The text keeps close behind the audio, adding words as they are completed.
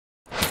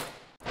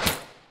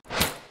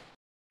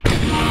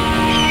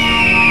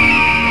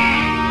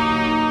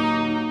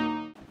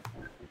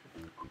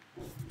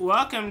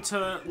Welcome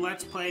to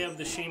Let's Play of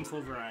the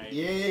Shameful variety.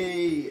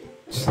 Yay!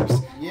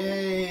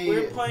 Yay!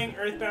 We're playing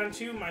EarthBound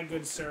 2, my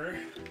good sir.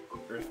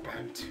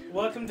 EarthBound 2.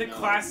 Welcome to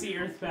classy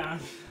EarthBound.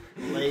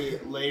 Lay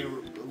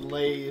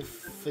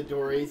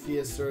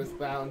Fedoratheus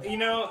Earthbound. You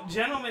know,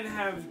 gentlemen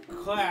have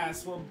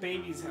class, while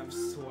babies have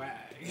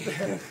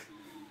swag.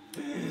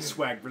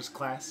 Swag versus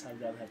class.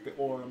 I'd rather have the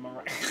ore in my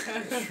right.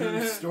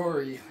 True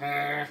story.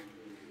 Hey.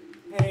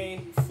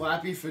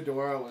 Flappy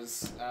Fedora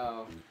was,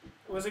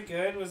 Was it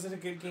good? Was it a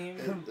good game?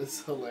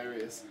 it's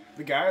hilarious.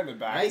 The guy in the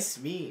back. Nice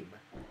meme.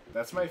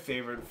 That's my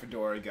favorite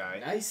fedora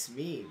guy. Nice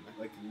meme.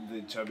 Like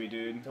the chubby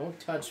dude. Don't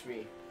touch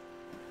me.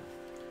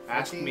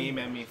 Ask Fucking- meme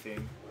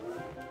anything.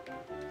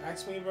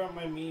 Ask me about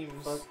my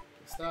memes. Fuck.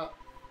 Stop.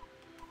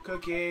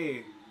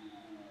 Cookie.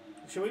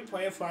 Should we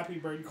play a Flappy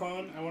Bird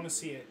clone? I want to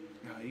see it.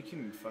 No, you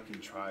can fucking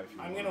try if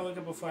you I'm want. gonna look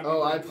up a Flappy Oh,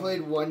 Bird I clone.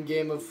 played one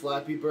game of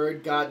Flappy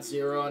Bird, got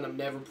 0, and I'm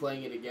never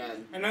playing it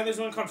again. I know there's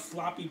one called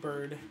Floppy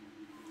Bird.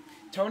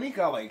 Tony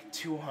got like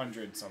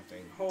 200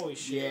 something. Holy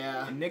shit.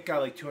 Yeah. And Nick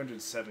got like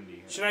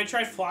 270. Should I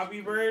try Floppy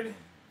Bird?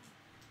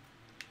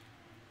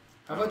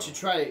 How about you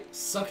try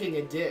sucking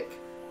a dick?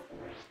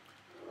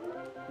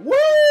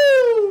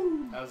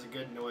 Woo! That was a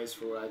good noise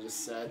for what I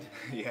just said.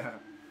 Yeah.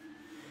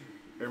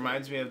 It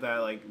reminds me of that,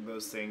 like,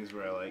 those things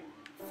where, like,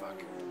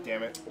 fuck,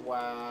 damn it.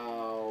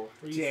 Wow.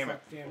 Where you Damn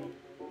fuck- Damn it.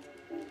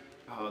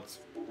 Oh, it's,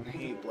 I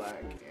hate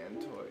black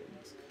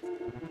Antoids.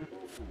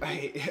 I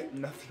hate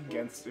nothing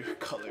against their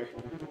color,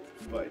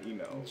 but, you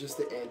know. Just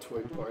the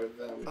Antoid part of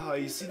them. Oh,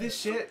 you see this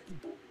shit?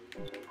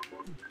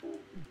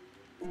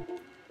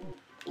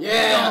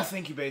 Yeah! Oh,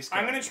 thank you, base guy.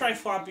 I'm gonna try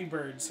Floppy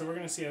Bird, so we're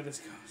gonna see how this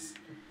goes.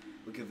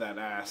 Look at that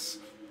ass.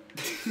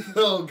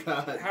 Oh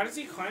god. How does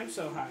he climb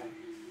so high?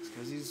 It's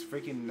because he's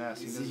freaking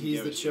nasty. He doesn't He's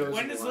give the a shit. chosen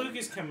When does one.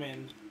 Lucas come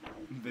in?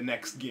 The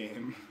next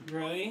game.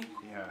 Really?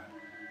 Yeah.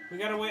 We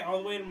gotta wait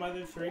all the way to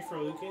Mother 3 for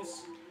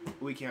Lucas?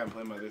 We can't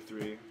play Mother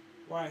 3.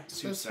 Why? It's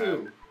too Says sad.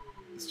 who?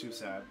 It's too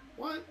sad.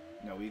 What?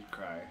 No, we'd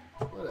cry.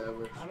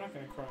 Whatever. I'm not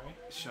gonna cry.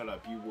 Shut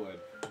up, you would.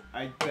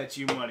 I bet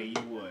you money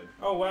you would.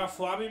 Oh wow,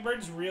 Floppy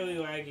Bird's really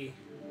laggy.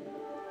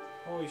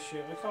 Holy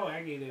shit, look how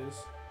laggy it is.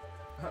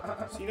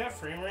 See that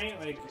frame rate?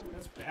 Like,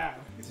 that's bad.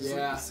 It's just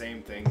Yeah. like the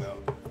same thing though.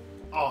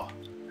 Oh.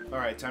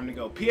 Alright, time to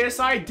go.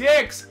 PSI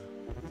dicks!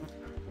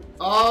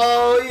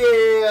 Oh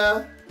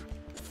yeah!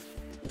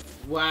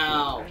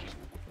 Wow.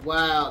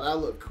 Wow, that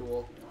looked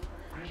cool.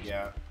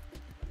 Yeah.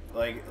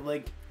 Like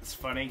it's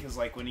funny because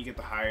like when you get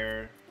the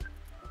higher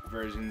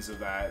versions of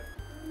that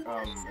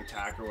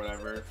attack or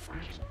whatever,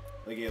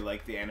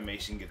 like the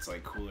animation gets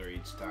like cooler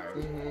each time.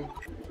 Mm-hmm.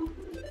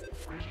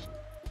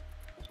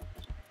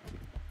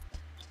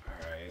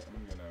 Alright,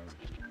 I'm gonna.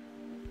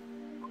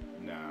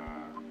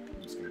 Nah.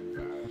 I'm just gonna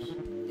bash.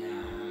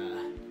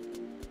 Nah.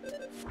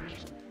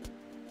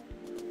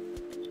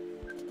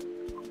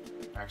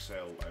 Actually,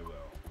 I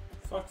will.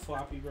 Fuck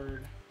Floppy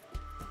Bird.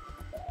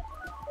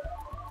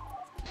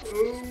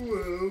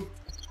 Ooh.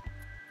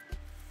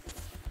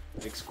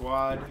 Big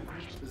squad.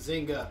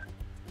 Zynga.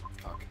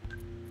 Fuck.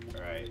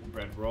 Alright,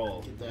 bread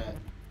roll. Get that.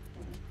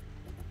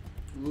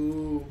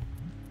 Ooh.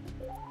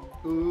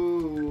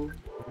 Ooh.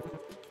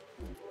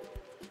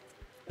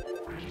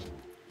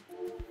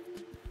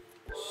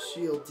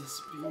 Shield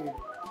disappeared.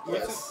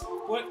 Yes.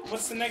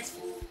 What's the next?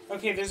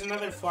 Okay, there's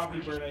another Floppy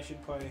Bird I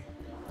should play.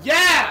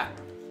 Yeah!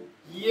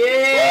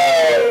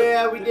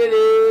 Yeah! We did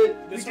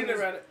it! This We one did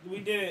it, has- Reddit. We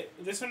did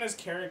it. This one has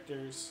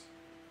characters.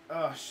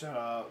 Oh, shut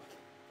up.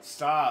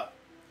 Stop.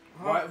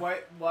 Huh?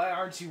 Why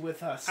aren't you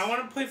with us? I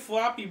want to play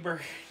Floppy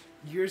Bird.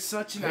 You're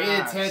such an Pay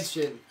ass.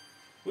 attention.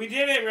 We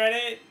did it,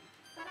 Reddit.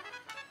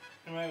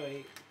 Am I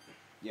late?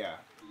 Yeah.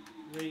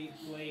 Late,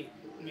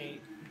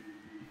 mate.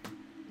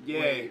 Yay.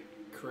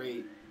 Wait,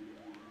 crate.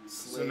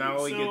 So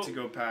now we So, get to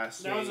go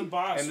past. that was a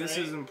boss, And this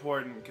right? is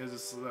important because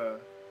it's the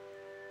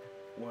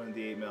one of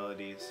the 8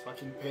 melodies.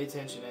 Fucking pay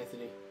attention,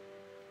 Anthony.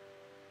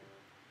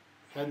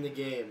 Head in the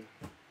game.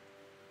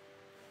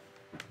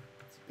 It's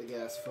a big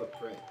ass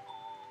footprint.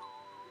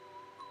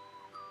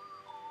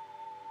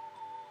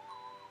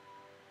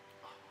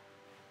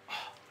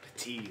 The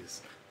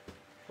tease.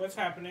 What's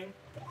happening?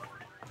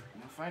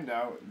 We'll find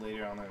out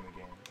later on in the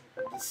game.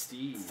 The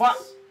Steves. Fuck!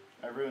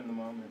 I ruined the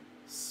moment.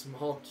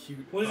 Small,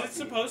 cute. Was puppy. it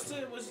supposed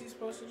to? Was he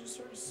supposed to just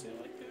sort of sit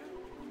like that?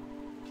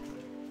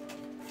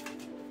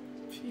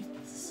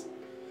 Penis.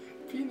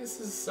 Penis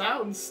is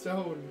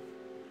soundstone.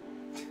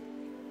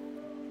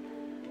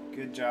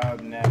 Good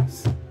job,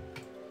 Ness.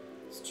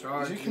 It's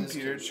charged. Is your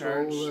computer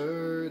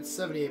controller. It's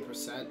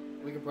 78%.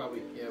 We could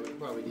probably, we could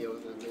probably deal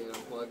with it being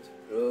unplugged.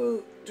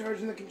 Oh,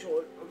 charging the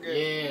controller.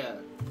 Okay.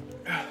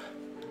 Yeah.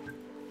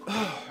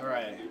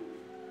 Alright.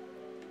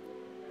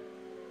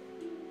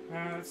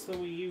 That's the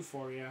Wii U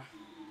for you.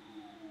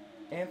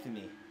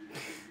 Anthony.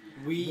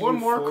 One One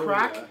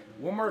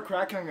more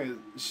crack, I'm gonna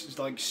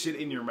like shit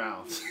in your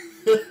mouth.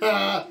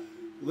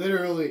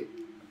 Literally.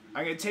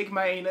 I'm gonna take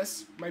my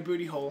anus, my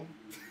booty hole,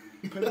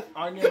 put it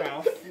on your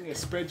mouth, I'm gonna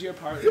spread you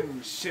apart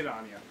and shit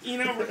on you.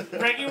 You know,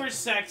 regular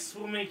sex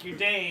will make your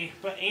day,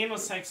 but anal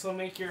sex will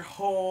make your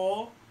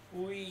whole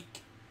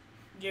week.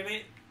 Get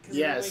it? 'Cause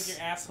Yes. Make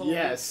your asshole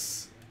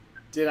Yes.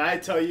 Did I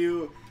tell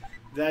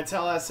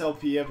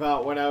SLP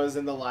about when I was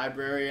in the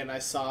library and I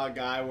saw a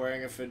guy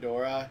wearing a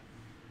fedora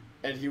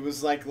and he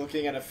was like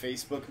looking at a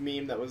Facebook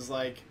meme that was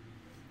like,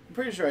 I'm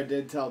pretty sure I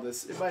did tell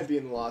this. It might be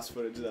in the lost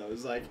footage though. It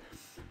was like,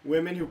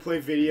 women who play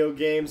video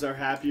games are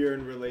happier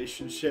in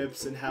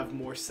relationships and have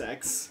more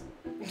sex.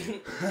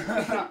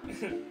 God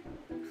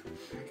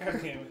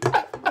damn it.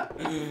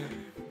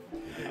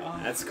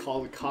 That's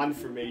called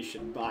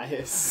confirmation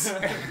bias.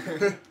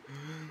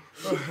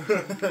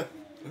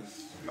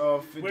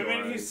 Oh, fedoras.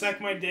 Women who suck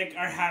my dick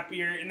are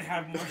happier and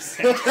have more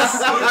sex.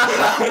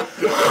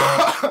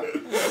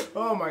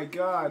 Oh my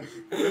god.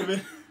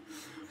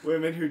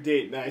 Women who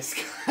date nice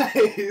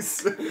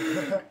guys.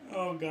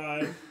 Oh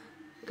god.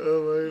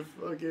 Oh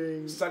my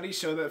fucking... Studies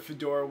show that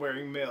fedora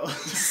wearing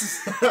males.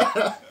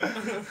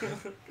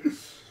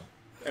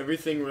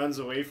 Everything runs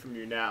away from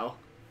you now.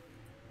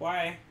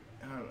 Why?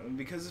 I don't know,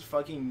 because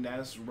fucking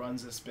Ness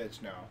runs this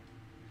bitch now.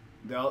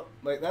 They'll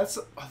this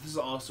is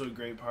also a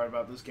great part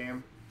about this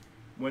game.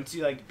 Once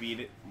you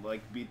beat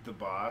the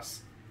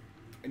boss,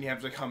 and you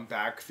have to come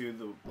back through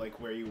the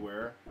where you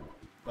were,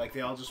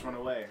 they all just run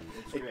away.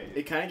 It's great.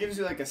 It kind of gives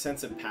you a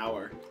sense of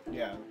power.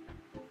 Yeah.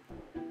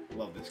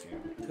 Love this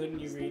game. Couldn't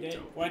you read it?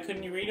 Why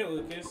couldn't you read it,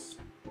 Lucas?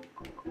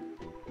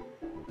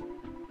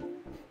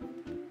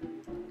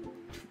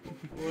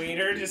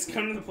 Later, just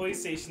come to the police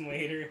station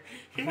later.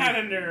 You're not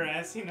under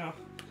arrest, you know.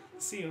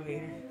 See you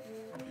later.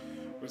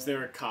 Was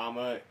there a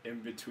comma in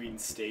between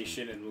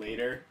station and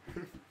later?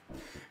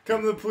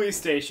 Come to the police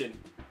station.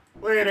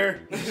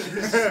 Later.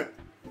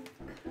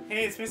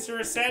 Hey, it's Mr.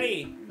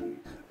 Rossetti. I'm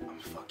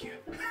gonna fuck you.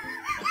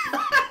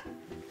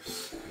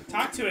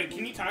 Talk to it.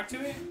 Can you talk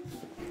to it?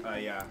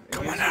 Yeah.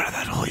 Come on out of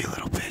that hole, you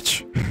little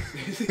bitch.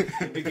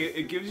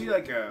 it gives you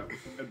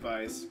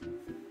advice,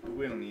 but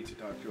we don't need to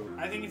talk to it.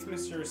 I think it's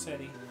Mr.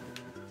 Rossetti.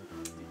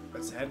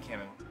 That's a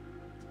headcanon.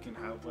 You can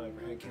have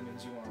whatever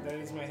headcanons you want. That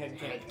is my head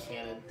Head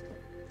cannon.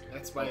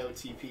 That's my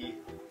OTP.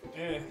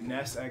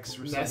 Ness X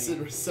Rossetti. Ness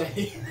and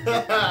Rossetti.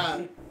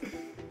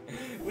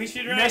 We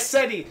should write...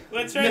 Nessetti!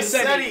 Let's write...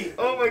 Rossetti!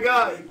 Oh my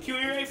god! Can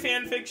we write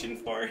fan fiction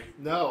for it?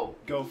 No.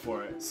 Go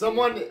for it.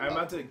 Someone... I'm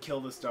about to kill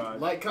this dog.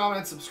 Like,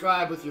 comment,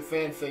 subscribe with your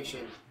fan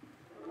fiction.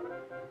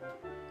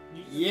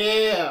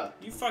 Yeah!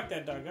 You fucked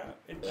that dog up.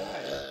 It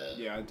died.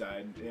 Yeah, it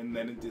died, and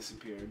then it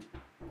disappeared.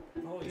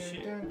 Holy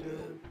shit.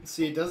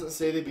 See, it doesn't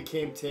say they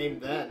became tame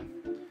then.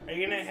 Are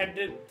you gonna head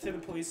to the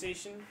police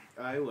station?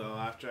 I will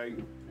after I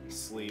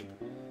sleep.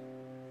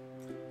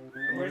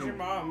 Where's your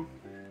mom?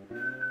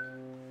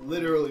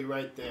 Literally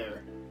right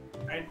there.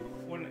 I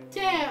wanna...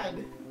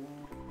 Dad!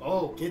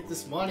 Oh, get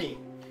this money.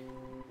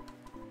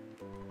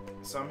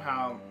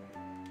 Somehow,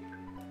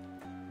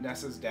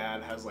 Nessa's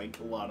dad has a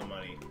lot of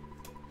money.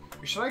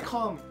 Or should I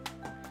call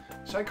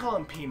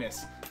him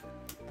Penis?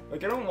 I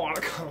don't want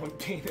to call him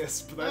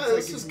Penis, but that's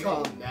Let's his just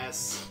call name. him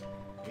Ness.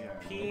 Yeah.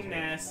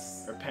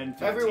 Penis. Or Pen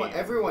 15.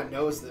 Everyone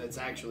knows that it's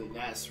actually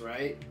Ness,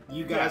 right?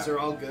 You guys are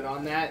all good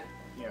on that.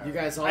 Yeah. You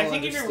guys all I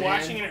think understand. if you're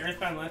watching an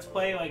EarthBound Let's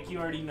Play, you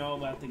already know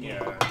about the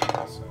game.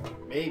 Yeah. So.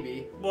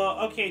 Maybe. Well,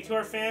 okay, to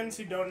our fans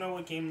who don't know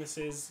what game this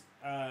is,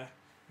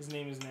 his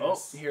name is Ness.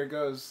 Oh, here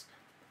goes.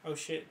 Oh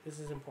shit, this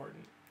is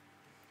important.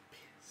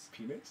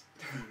 Penis?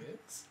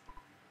 Penis.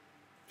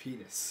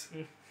 Penis.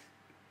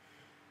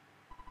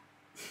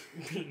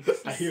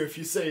 Penis. I hear if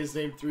you say his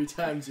name 3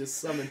 times, you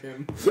summon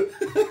him.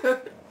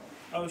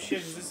 Oh shit,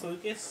 is this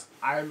Lucas?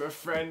 I'm a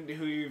friend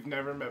who you've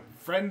never met.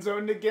 Friend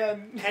zoned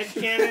again.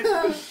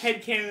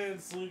 Headcanon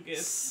is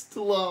Lucas.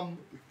 Slum.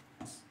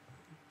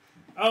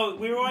 Oh,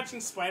 we were watching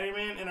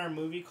Spider-Man in our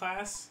movie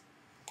class,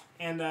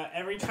 and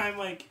every time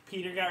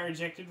Peter got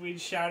rejected, we'd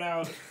shout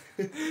out,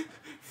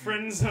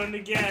 "Friend zoned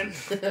again,"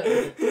 and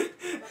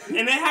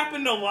it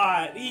happened a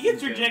lot. He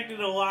gets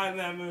rejected a lot in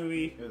that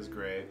movie. It was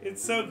great.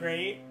 It's so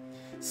great.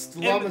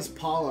 Slum is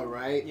Paula,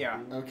 right? Yeah.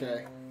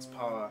 Okay. It's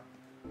Paula.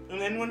 And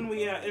then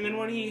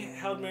when he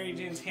held Mary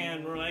Jane's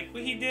hand, we're like,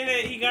 well, he did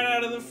it. He got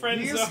out of the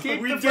friend He zone.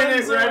 escaped We the did friend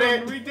it, zone.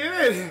 Reddit. We did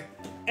it.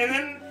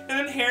 And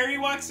then Harry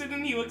walks in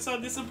and he looks all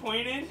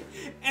disappointed.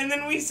 And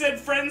then we said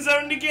friend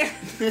zoned again.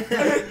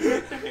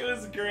 It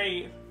was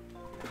great.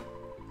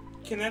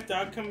 Can that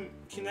dog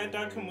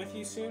come with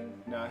you soon?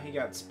 No, he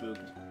got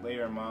spooked.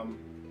 Later, Mom.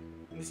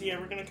 Is he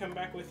ever gonna come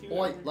back with you?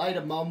 Oi,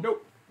 light mum.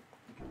 Nope.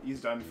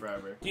 He's done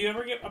forever. Do you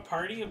ever get a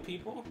party of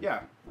people?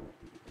 Yeah.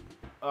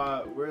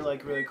 We're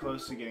really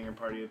close to getting a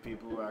party of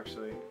people,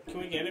 actually. Can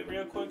we get it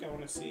real quick? I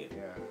want to see it.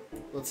 Yeah.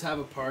 Let's have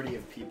a party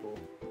of people.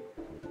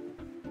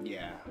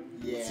 Yeah.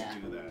 Yeah. Let's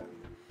do that.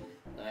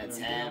 Let's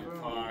have a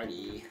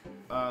party.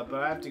 But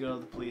I have to go to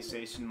the police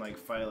station, fight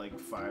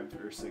 5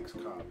 or 6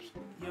 cops.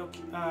 Yo,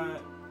 can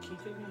you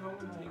take me home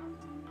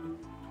in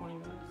 20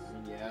 minutes?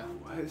 Yeah.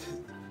 What?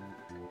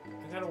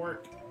 I gotta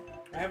work.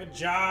 I have a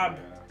job.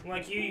 I'm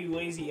like you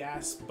lazy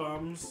ass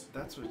bums.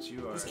 That's what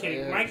you are. Just kidding.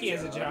 Yeah, Mikey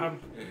has a job. job.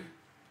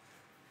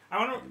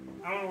 I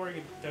wanna work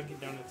at Dunkin'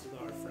 Donuts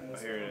with our friends. Oh,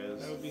 here it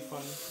is. That would be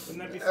fun. Wouldn't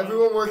that be fun?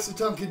 Everyone works at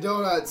Dunkin'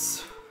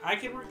 Donuts. I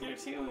could work there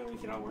too, and we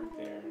can all work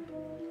there.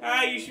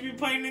 Ah, you should be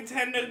playing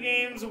Nintendo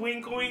games.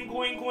 Wink, wink,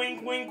 wink,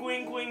 wink, wink,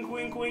 wink, wink,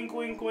 wink, wink,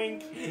 wink,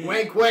 wink.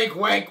 Wink, wink,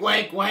 wink,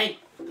 wink, wink.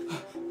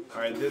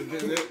 Alright,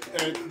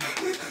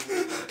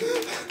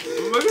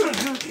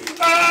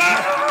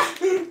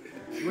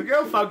 look at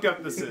how fucked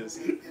up this is.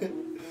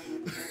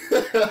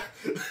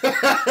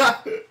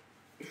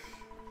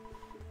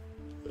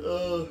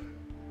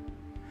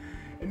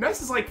 And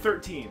Ness is like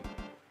 13.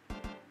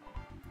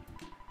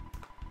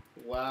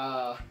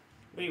 Wow.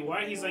 Wait,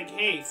 what? He's like,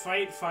 hey,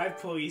 fight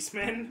 5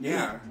 policemen?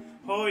 Yeah.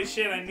 Holy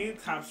shit, I knew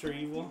cops were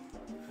evil.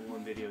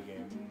 One video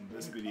game.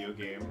 This video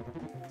game.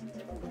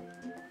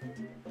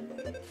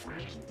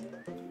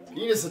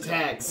 Penis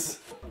attacks.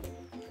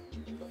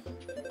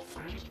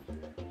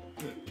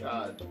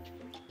 God.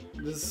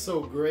 This is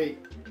so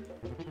great.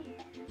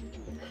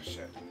 Oh,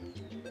 shit.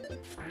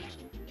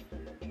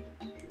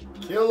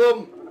 Kill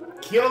him!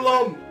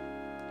 Kill him!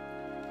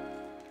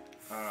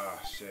 Oh,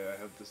 shit. I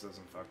hope this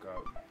doesn't fuck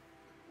up.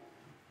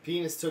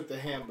 Penis took the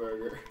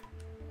hamburger.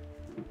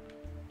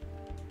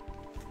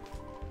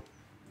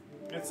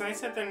 It's nice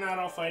that they're not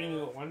all fighting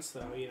you at once,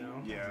 though, you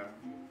know? Yeah.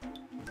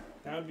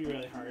 That would be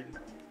really hard.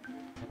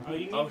 Oh,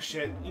 you need, Oh,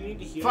 shit. You need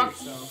to heal Fuck!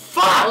 yourself.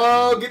 Fuck!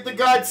 Oh, get the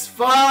guts!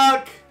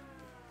 Fuck!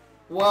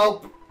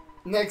 Well,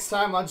 next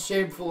time on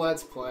Shameful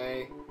Let's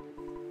Play,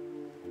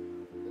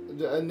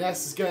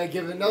 Ness is gonna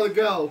give it another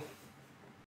go.